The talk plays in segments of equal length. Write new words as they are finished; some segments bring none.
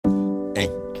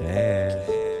Cash.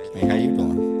 Man, how you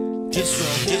doing? Distro,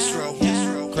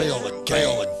 Crayola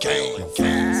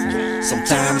gang.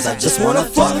 Sometimes I just wanna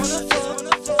fuck,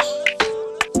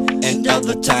 and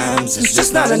other times it's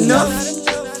just not enough.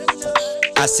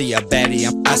 I see a baddie,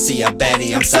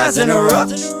 I'm sizing her up.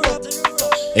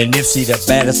 And if she the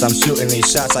baddest, I'm shooting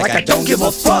these shots like I don't give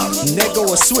a fuck. There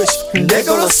go a switch, there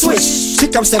go a switch. She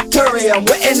comes Steph Curry, I'm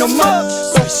wetting them up.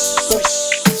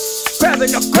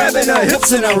 Grabbing her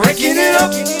hips and I'm wrecking it up.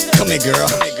 Come here, girl.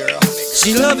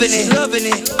 She loving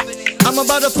it. I'm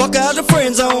about to fuck out the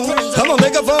friend zone. I'ma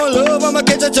make her fall in love. I'ma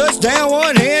catch a touchdown,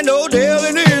 one hand, Odell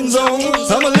in the end zone.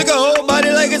 I'ma lick her whole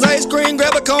body like it's ice cream.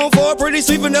 Grab a cone for a pretty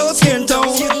sweet vanilla skin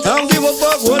tone. I don't give a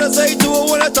fuck what I say to her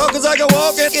when I talk, cause I can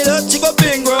walk and get her cheap up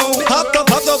been grown. Hopped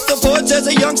off the porch as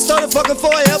a young starter, fucking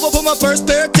forever. Put my first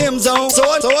pair of Tim's on. So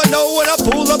I know when I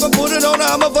pull up and put it on her,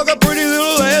 I'ma fuck a pretty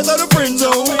little ass out of friend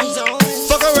zone.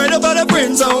 Fuck her right up out of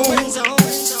friend zone.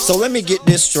 So let me get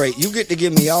this straight, you get to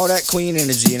give me all that queen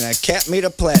energy, and that cat made a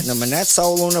platinum, and that's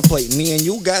all on the plate. Me and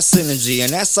you got synergy,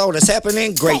 and that's all that's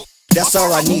happening, great. That's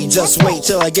all I need, just wait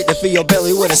till I get to fill your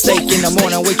belly with a steak. In the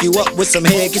morning, wake you up with some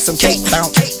head, get some cake,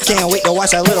 bounce. Can't wait to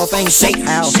watch that little thing shake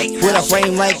out. With a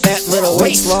frame like that, little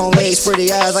waist, long legs,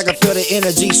 pretty eyes, I can feel the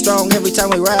energy strong. Every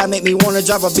time we ride, make me wanna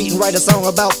drop a beat and write a song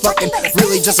about fucking.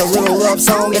 Really just a little love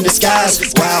song in disguise,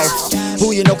 wow.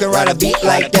 Who you know can ride a beat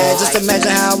like that? Just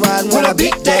imagine how I'm riding when I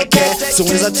beat that cat.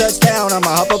 Soon as I touch down, I'ma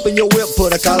hop up in your whip,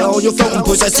 put a collar on your throat and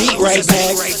push that seat right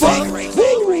back. Fuck.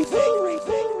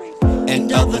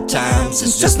 And other times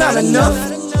it's just not enough.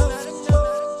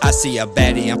 I see a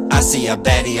baddie,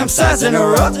 I'm sizing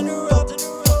her up.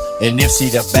 And if she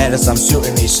the baddest, I'm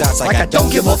shooting these shots like I don't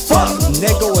give a fuck.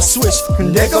 There go a switch,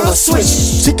 there go a switch.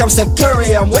 She comes Steph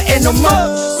Curry, I'm wetting them up.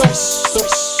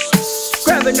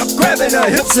 Grabbing her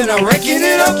hips and I'm wrecking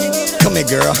it up. Come here,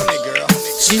 girl.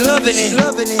 She loving it.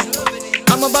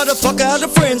 I'm about to fuck out the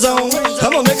friend zone.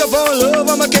 I'ma make her fall in love.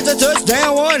 I'ma catch a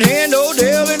touchdown, one hand,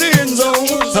 Odell in the end zone.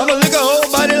 I'ma lick her whole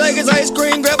body like it's ice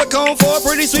cream. Grab a cone for a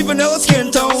pretty sweet vanilla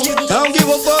skin tone. I don't give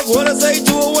a fuck what I say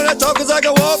to her when I talk, cause I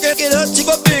can walk and get her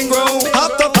cheap up been grown.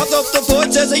 Hopped off the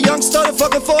porch as a young starter,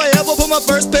 fucking forever. Put my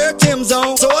first pair of Tim's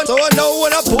on. So I know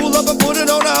when I pull up and put it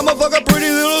on her, I'ma fuck a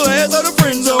pretty little ass out of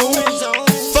friend zone.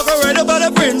 Fuck her right up out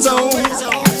of friend zone.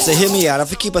 So hear me out,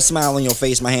 if you keep a smile on your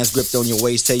face, my hands gripped on your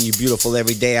waist, tell you beautiful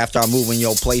every day after I move in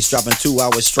your place, dropping 2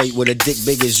 hours straight with a dick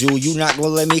big as you not gonna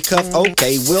let me cuff?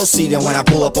 Okay, we'll see then when I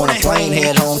pull up on a plane,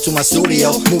 head home to my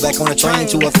studio, move back on the train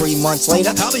 2 or 3 months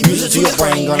later, music to your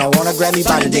brain, gonna wanna grab me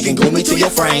by the dick and glue me to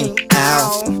your frame.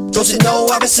 Ow, don't you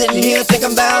know I've been sitting here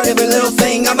thinking about every little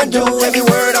thing I'ma do, every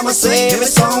word I'ma say, every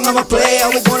song I'ma play, how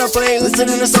we gonna play,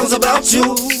 listening to songs about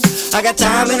you. I got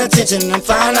time and attention, I'm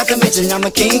fine not to mention, I'm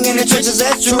a king in the trenches,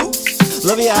 that's true.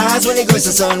 Love your eyes when they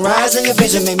glisten, sunrise and your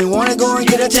vision make me wanna go and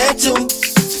get a tattoo.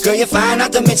 Girl, you're fine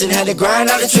not to mention how they grind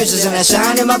out the trenches and I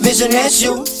shine in my vision, that's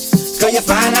you. Girl, you're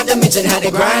fine not to mention how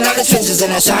they grind out the trenches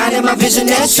and I shine in my vision,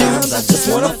 that's you. I just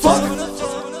wanna fuck,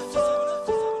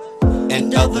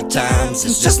 and other times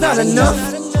it's just not enough.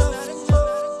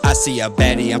 I see a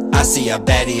baddie,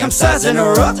 I'm sizing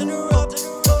her up.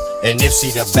 And if she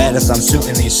the baddest, I'm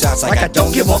shooting these shots like I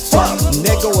don't give a fuck.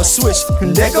 There go a switch,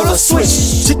 there go a switch.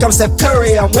 She comes Steph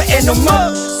Curry, I'm wetting them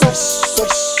up.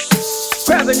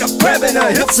 Grabbing her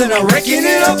hips and I'm wrecking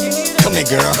it up. Come here,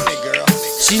 girl.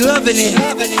 She loving it.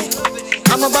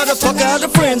 I'm about to fuck out the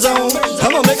friend zone.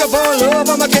 I'ma make her fall in love.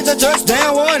 I'ma catch a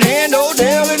touchdown, one hand,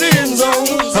 Odell in the end zone.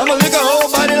 I'ma lick her whole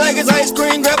body like it's ice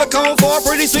cream. Grab a cone for a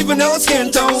pretty sweet vanilla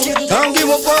skin tone. I don't give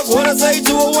a fuck what I say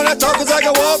to her when I talk, cause I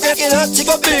can walk and get her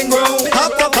cheap up been grown.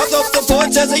 Hopped off the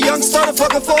porch as a young starter,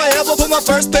 fucking forever. Put my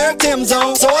first pair of Tim's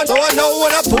on. So I know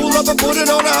when I pull up and put it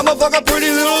on her, I'ma fuck a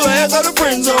pretty little ass out of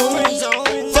friend zone.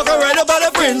 Fuck her right up out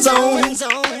of friend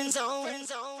zone.